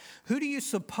that. Who do you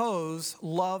suppose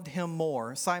loved him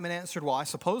more? Simon answered, well, I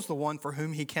suppose the one for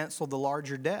whom he canceled the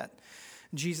larger debt.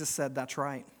 Jesus said, that's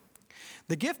right.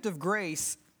 The gift of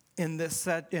grace in this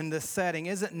setting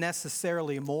isn't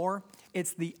necessarily more.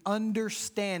 It's the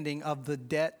understanding of the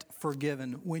debt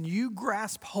forgiven. When you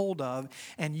grasp hold of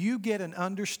and you get an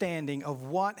understanding of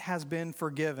what has been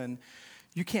forgiven,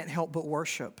 you can't help but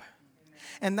worship.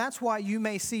 And that's why you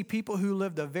may see people who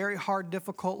lived a very hard,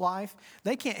 difficult life,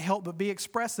 they can't help but be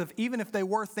expressive, even if they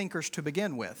were thinkers to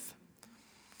begin with.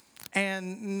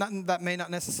 And that may not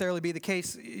necessarily be the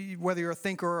case, whether you're a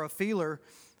thinker or a feeler.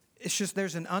 It's just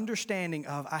there's an understanding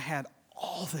of, I had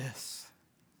all this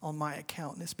on my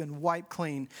account, and it's been wiped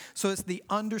clean. So it's the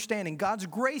understanding. God's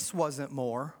grace wasn't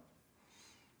more.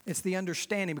 It's the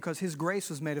understanding, because his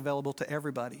grace was made available to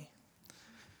everybody.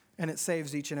 And it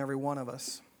saves each and every one of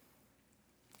us.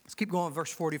 Let's keep going with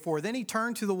verse 44. Then he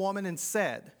turned to the woman and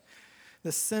said,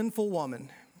 the sinful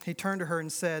woman, he turned to her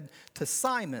and said to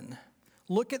Simon,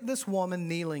 look at this woman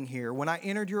kneeling here. When I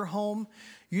entered your home,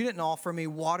 you didn't offer me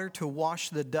water to wash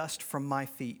the dust from my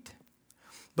feet.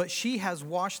 But she has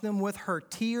washed them with her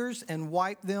tears and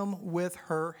wiped them with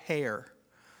her hair.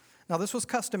 Now, this was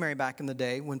customary back in the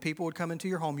day. When people would come into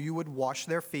your home, you would wash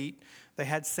their feet. They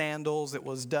had sandals. It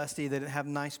was dusty. They didn't have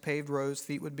nice paved roads.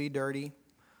 Feet would be dirty.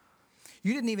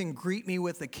 You didn't even greet me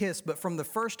with a kiss, but from the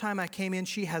first time I came in,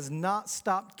 she has not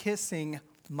stopped kissing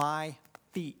my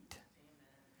feet.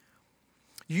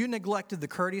 You neglected the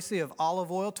courtesy of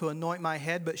olive oil to anoint my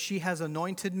head, but she has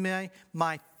anointed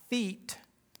my feet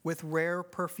with rare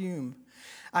perfume.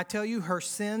 I tell you, her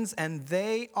sins, and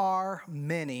they are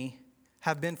many,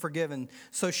 have been forgiven.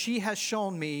 So she has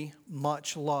shown me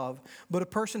much love. But a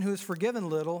person who is forgiven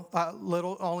little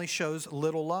only shows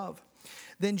little love.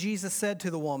 Then Jesus said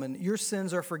to the woman, your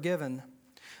sins are forgiven.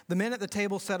 The men at the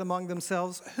table said among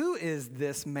themselves, who is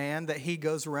this man that he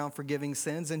goes around forgiving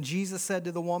sins? And Jesus said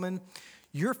to the woman,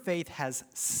 your faith has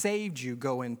saved you.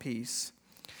 Go in peace.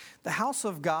 The house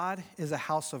of God is a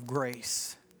house of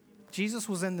grace. Jesus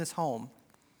was in this home,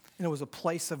 and it was a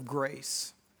place of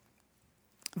grace.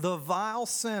 The vile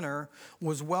sinner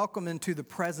was welcomed into the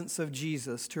presence of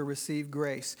Jesus to receive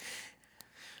grace.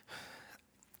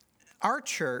 Our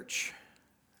church,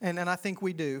 and I think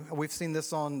we do, we've seen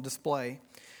this on display,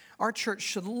 our church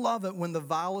should love it when the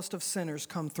vilest of sinners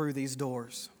come through these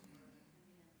doors.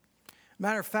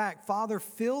 Matter of fact, Father,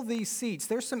 fill these seats.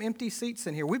 There's some empty seats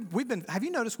in here. Have you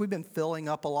noticed we've been filling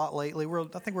up a lot lately?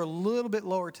 I think we're a little bit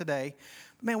lower today.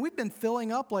 Man, we've been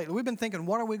filling up lately. We've been thinking,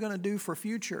 what are we going to do for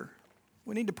future?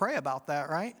 We need to pray about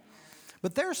that, right?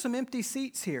 But there's some empty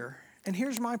seats here. And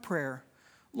here's my prayer.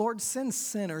 Lord, send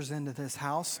sinners into this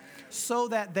house so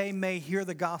that they may hear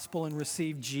the gospel and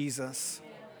receive Jesus.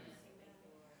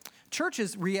 Church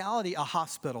is reality a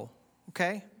hospital,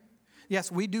 okay? Yes,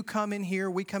 we do come in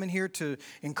here. We come in here to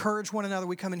encourage one another.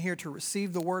 We come in here to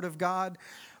receive the word of God.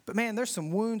 But man, there's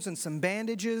some wounds and some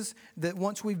bandages that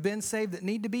once we've been saved that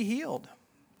need to be healed.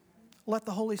 Let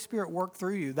the Holy Spirit work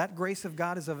through you. That grace of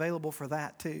God is available for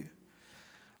that too.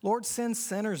 Lord, send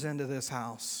sinners into this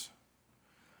house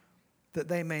that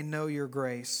they may know your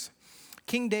grace.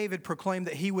 King David proclaimed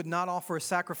that he would not offer a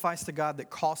sacrifice to God that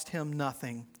cost him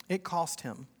nothing. It cost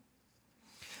him.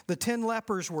 The 10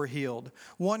 lepers were healed.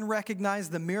 One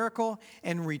recognized the miracle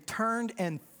and returned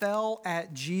and fell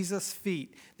at Jesus'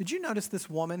 feet. Did you notice this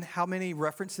woman, how many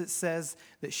references it says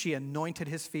that she anointed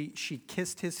his feet, she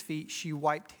kissed his feet, she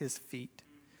wiped his feet.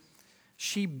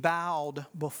 She bowed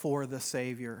before the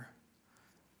Savior,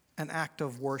 an act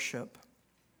of worship.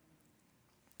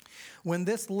 When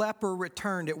this leper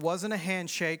returned, it wasn't a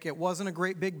handshake, it wasn't a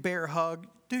great big bear hug.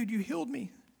 Dude, you healed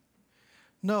me.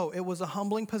 No, it was a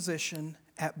humbling position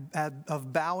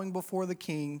of bowing before the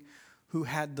King who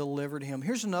had delivered him.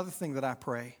 Here's another thing that I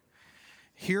pray.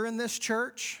 Here in this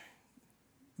church,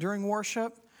 during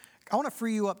worship, I want to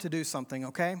free you up to do something,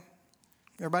 okay?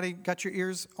 Everybody got your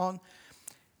ears on?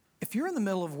 If you're in the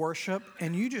middle of worship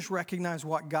and you just recognize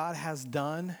what God has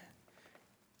done,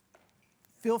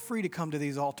 feel free to come to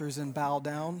these altars and bow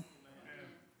down.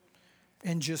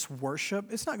 and just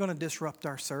worship, it's not going to disrupt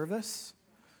our service.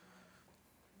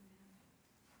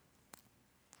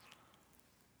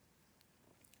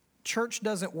 Church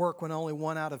doesn't work when only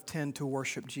 1 out of 10 to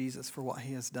worship Jesus for what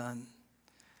he has done.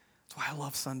 That's why I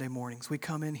love Sunday mornings. We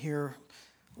come in here,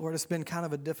 Lord, it's been kind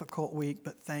of a difficult week,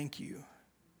 but thank you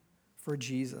for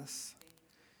Jesus.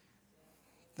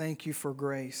 Thank you for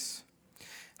grace.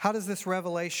 How does this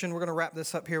revelation, we're going to wrap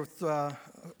this up here with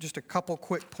just a couple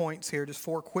quick points here, just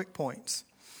 4 quick points.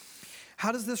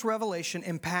 How does this revelation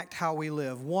impact how we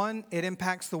live? 1, it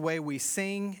impacts the way we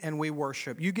sing and we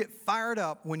worship. You get fired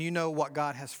up when you know what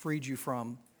God has freed you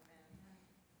from.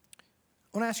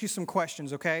 I want to ask you some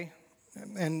questions, okay?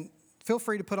 And feel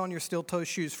free to put on your steel-toe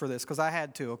shoes for this, because I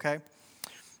had to, okay?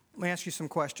 Let me ask you some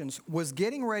questions. Was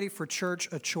getting ready for church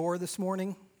a chore this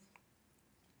morning?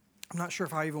 I'm not sure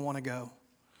if I even want to go.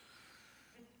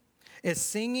 Is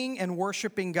singing and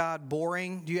worshiping God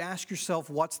boring? Do you ask yourself,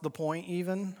 what's the point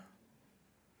even?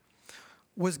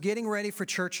 Was getting ready for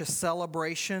church a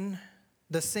celebration?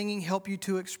 Does singing help you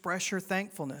to express your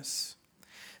thankfulness?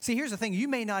 See, here's the thing. You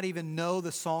may not even know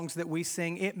the songs that we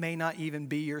sing. It may not even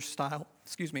be your style.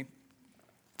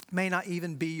 May not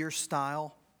even be your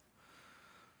style.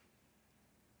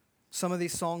 Some of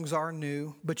these songs are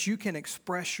new, but you can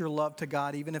express your love to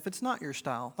God even if it's not your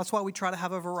style. That's why we try to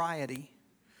have a variety.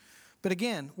 But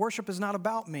again, worship is not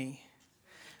about me.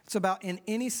 It's about in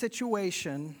any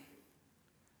situation,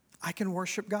 I can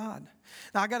worship God.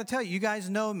 Now, I got to tell you, you guys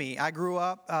know me. I grew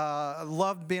up,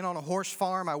 loved being on a horse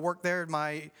farm. I worked there in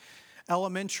my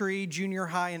elementary, junior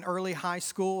high, and early high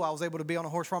school. I was able to be on a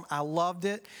horse farm. I loved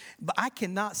it. But I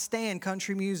cannot stand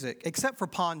country music, except for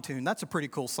Pontoon. That's a pretty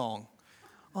cool song.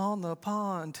 On the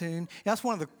pontoon. That's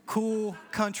one of the cool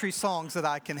country songs that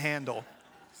I can handle.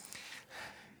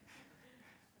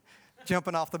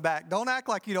 Jumping off the back. Don't act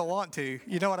like you don't want to.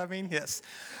 You know what I mean? Yes.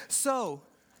 So,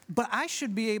 but I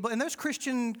should be able, and there's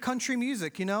Christian country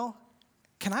music, you know.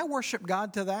 Can I worship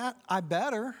God to that? I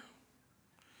better.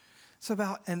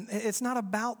 And it's not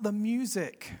about the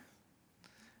music.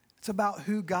 It's about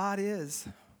who God is.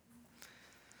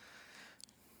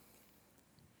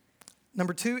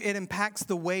 Number 2, it impacts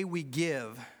the way we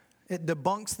give. It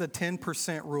debunks the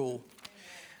 10% rule.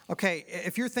 Okay,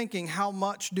 if you're thinking, how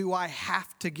much do I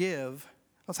have to give?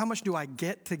 Well, how much do I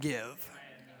get to give?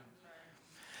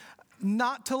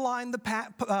 Not to line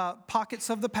the pockets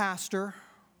of the pastor.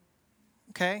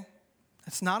 Okay?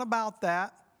 It's not about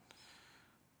that.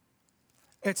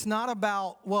 It's not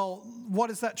about, well, what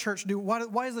does that church do?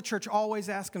 Why is the church always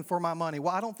asking for my money?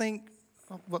 Well, I don't think,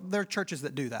 well, there are churches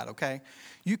that do that, okay?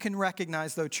 You can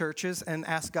recognize those churches and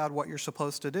ask God what you're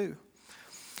supposed to do.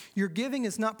 Your giving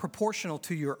is not proportional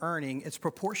to your earning. It's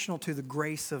proportional to the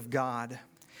grace of God.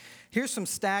 Here's some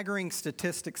staggering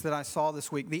statistics that I saw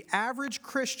this week. The average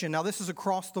Christian, now this is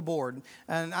across the board,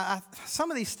 and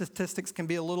some of these statistics can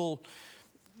be a little,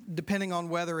 depending on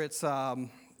whether it's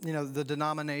the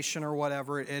denomination or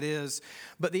whatever it is,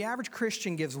 but the average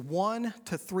Christian gives 1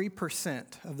 to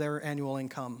 3% of their annual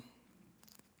income.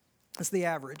 That's the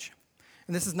average.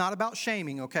 And this is not about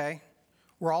shaming, okay?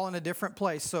 We're all in a different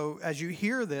place. So as you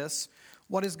hear this,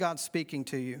 what is God speaking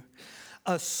to you?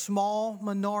 A small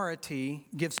minority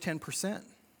gives 10%.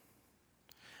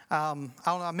 I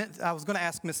was going to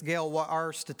ask Miss Gail what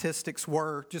our statistics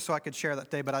were, just so I could share that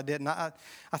today, but I didn't. I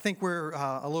think we're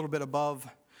a little bit above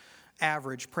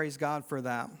average. Praise God for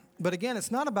that. But again,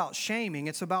 it's not about shaming.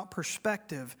 It's about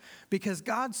perspective. Because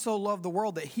God so loved the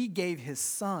world that he gave his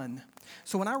son.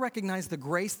 So when I recognize the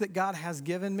grace that God has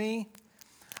given me,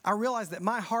 I realize that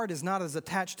my heart is not as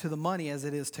attached to the money as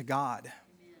it is to God.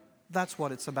 That's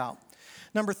what it's about.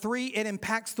 Number 3, it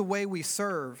impacts the way we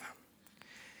serve.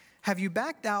 Have you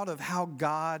backed out of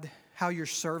how you're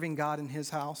serving God in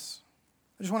his house?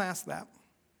 I just want to ask that.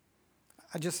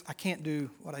 I can't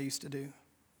do what I used to do.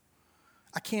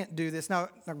 I can't do this. Now,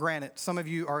 granted, some of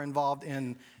you are involved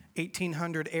in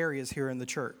 1,800 areas here in the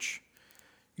church.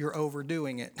 You're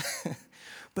overdoing it.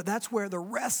 But that's where the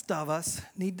rest of us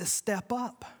need to step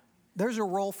up. There's a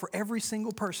role for every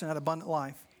single person at Abundant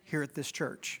Life here at this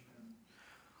church.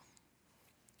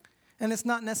 And it's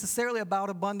not necessarily about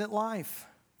Abundant Life.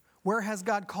 Where has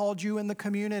God called you in the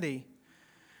community?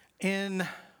 In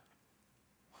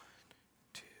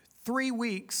 3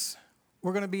 weeks,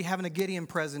 we're going to be having a Gideon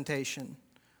presentation.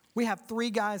 We have 3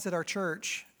 guys at our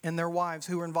church and their wives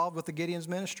who are involved with the Gideon's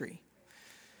ministry.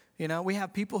 You know, we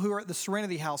have people who are at the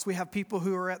Serenity House. We have people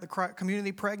who are at the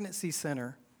Community Pregnancy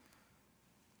Center.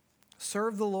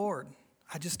 Serve the Lord.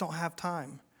 I just don't have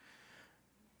time.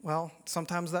 Well,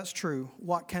 sometimes that's true.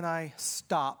 What can I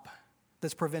stop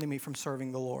that's preventing me from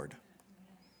serving the Lord?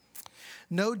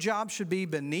 No job should be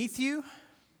beneath you.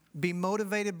 Be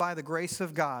motivated by the grace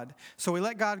of God. So we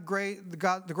let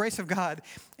the grace of God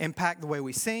impact the way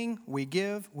we sing, we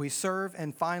give, we serve,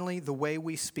 and finally, the way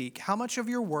we speak. How much of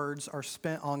your words are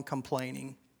spent on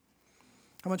complaining?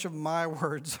 How much of my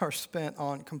words are spent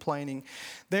on complaining?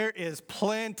 There is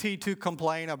plenty to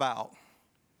complain about.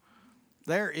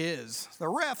 There is. The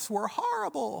refs were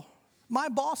horrible. My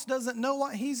boss doesn't know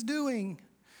what he's doing.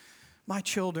 My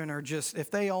children are just, if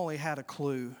they only had a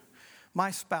clue.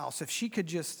 My spouse, if she could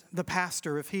just, the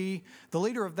pastor, if he, the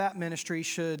leader of that ministry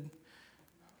should,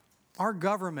 our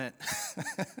government.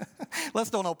 Let's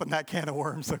don't open that can of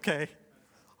worms, okay?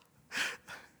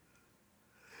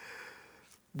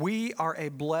 We are a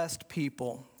blessed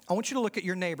people. I want you to look at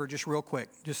your neighbor just real quick.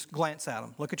 Just glance at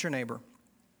him. Look at your neighbor.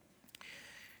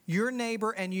 Your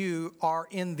neighbor and you are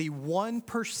in the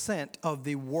 1% of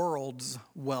the world's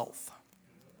wealth.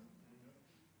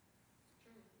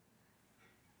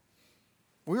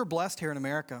 We are blessed here in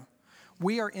America.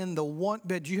 We are in the one,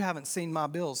 but you haven't seen my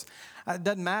bills. It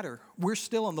doesn't matter. We're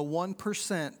still in the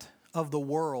 1% of the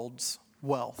world's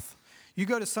wealth. You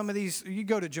go to some of these, you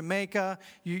go to Jamaica,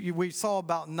 we saw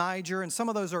about Niger, and some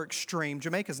of those are extreme.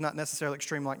 Jamaica's not necessarily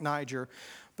extreme like Niger,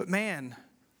 but man,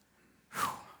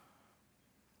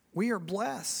 we are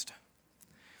blessed.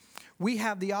 We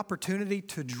have the opportunity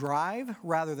to drive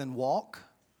rather than walk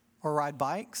or ride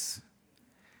bikes.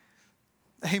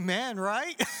 Amen,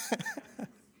 right?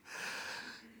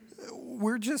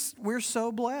 We're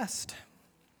so blessed.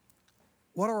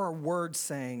 What are our words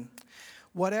saying?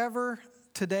 Whatever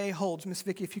today holds, Miss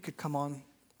Vicki, if you could come on,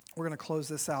 we're going to close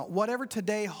this out. Whatever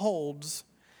today holds,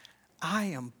 I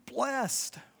am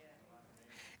blessed.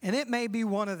 And it may be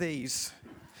one of these.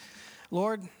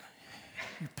 Lord,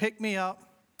 you pick me up,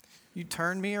 you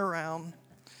turn me around,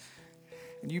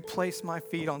 and you place my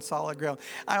feet on solid ground.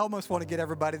 I almost want to get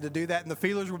everybody to do that, and the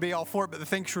feelers would be all for it, but the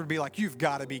thinkers would be like, you've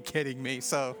got to be kidding me.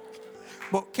 So,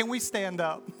 well, can we stand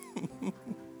up?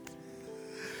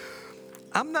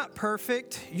 I'm not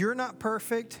perfect. You're not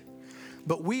perfect,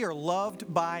 but we are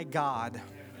loved by God.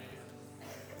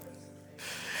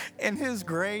 And His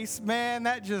grace, man,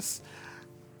 that just,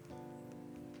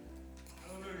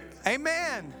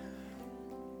 amen.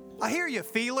 I hear you,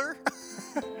 feeler.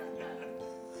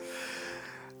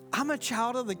 I'm a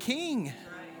child of the King.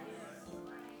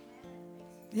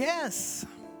 Yes.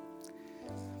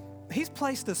 He's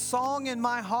placed a song in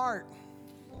my heart.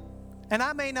 And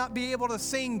I may not be able to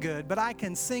sing good, but I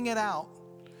can sing it out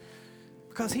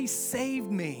because He saved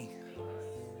me.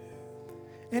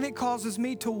 And it causes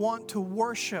me to want to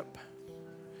worship.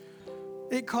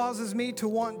 It causes me to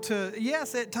want to,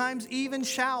 yes, at times even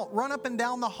shout, run up and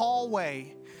down the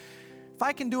hallway. If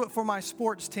I can do it for my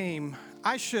sports team,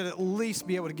 I should at least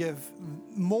be able to give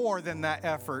more than that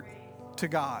effort to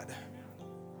God.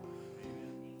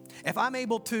 If I'm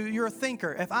able to, you're a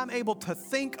thinker, if I'm able to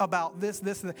think about this,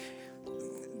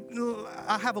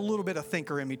 I have a little bit of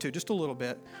thinker in me too, just a little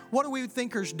bit. What do we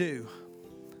thinkers do?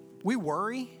 We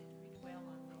worry.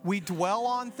 We dwell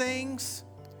on things.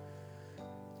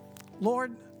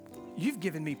 Lord, you've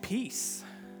given me peace.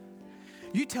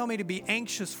 You tell me to be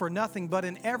anxious for nothing, but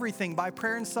in everything, by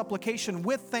prayer and supplication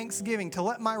with thanksgiving, to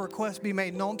let my requests be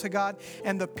made known to God.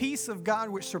 And the peace of God,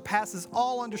 which surpasses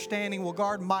all understanding, will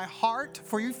guard my heart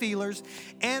for you feelers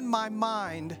and my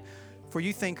mind for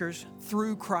you thinkers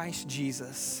through Christ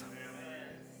Jesus.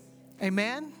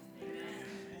 Amen?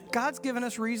 God's given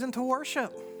us reason to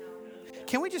worship.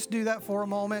 Can we just do that for a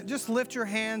moment? Just lift your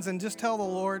hands and just tell the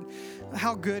Lord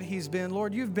how good He's been.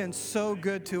 Lord, you've been so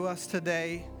good to us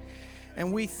today.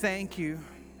 And we thank you.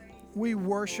 We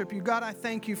worship you. God, I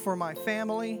thank you for my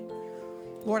family.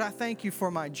 Lord, I thank you for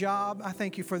my job. I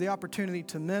thank you for the opportunity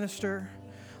to minister.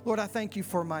 Lord, I thank you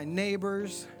for my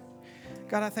neighbors.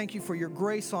 God, I thank you for your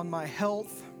grace on my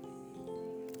health.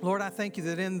 Lord, I thank you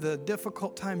that in the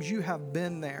difficult times you have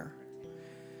been there.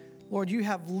 Lord, you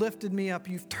have lifted me up.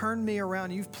 You've turned me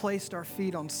around. You've placed our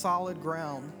feet on solid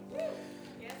ground.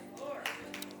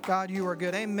 God, you are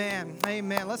good. Amen.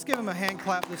 Amen. Let's give Him a hand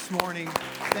clap this morning.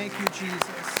 Thank you,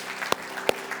 Jesus.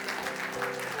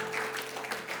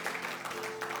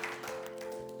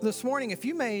 This morning, if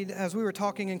you made, as we were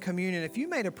talking in communion, if you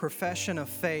made a profession of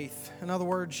faith, in other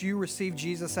words, you received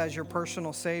Jesus as your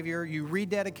personal Savior, you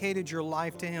rededicated your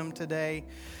life to Him today,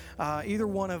 either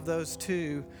one of those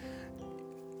two,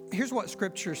 here's what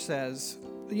Scripture says.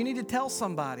 You need to tell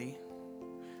somebody.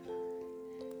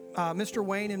 Mr.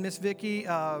 Wayne and Miss Vicki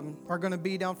are going to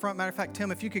be down front. Matter of fact,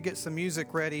 Tim, if you could get some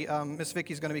music ready, Miss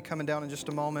Vicki's going to be coming down in just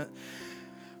a moment.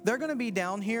 They're going to be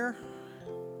down here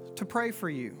to pray for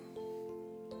you.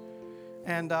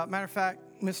 And matter of fact,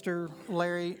 Mr.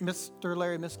 Larry, Miss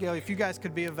Gail, if you guys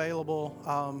could be available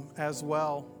as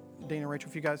well, Dean and Rachel,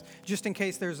 if you guys, just in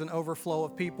case there's an overflow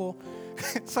of people.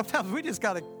 Sometimes we just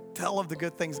got to tell of the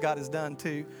good things God has done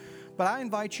too. But I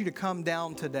invite you to come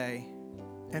down today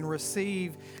and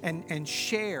receive and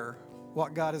share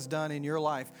what God has done in your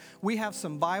life. We have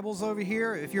some Bibles over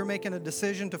here. If you're making a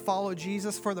decision to follow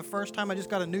Jesus for the first time, I just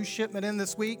got a new shipment in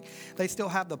this week. They still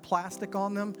have the plastic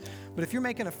on them. But if you're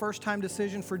making a first-time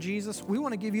decision for Jesus, we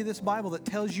want to give you this Bible that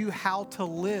tells you how to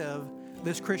live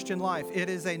this Christian life. It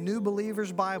is a new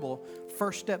believer's Bible,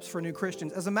 First Steps for New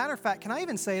Christians. As a matter of fact, can I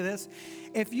even say this?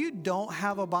 If you don't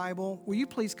have a Bible, will you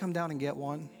please come down and get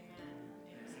one?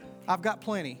 I've got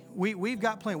plenty. We've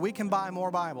got plenty. We can buy more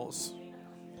Bibles.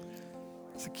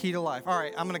 It's the key to life. All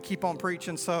right, I'm going to keep on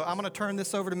preaching. So I'm going to turn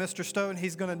this over to Mr. Stone.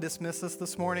 He's going to dismiss us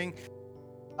this morning.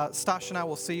 Stash and I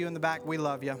will see you in the back. We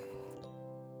love you.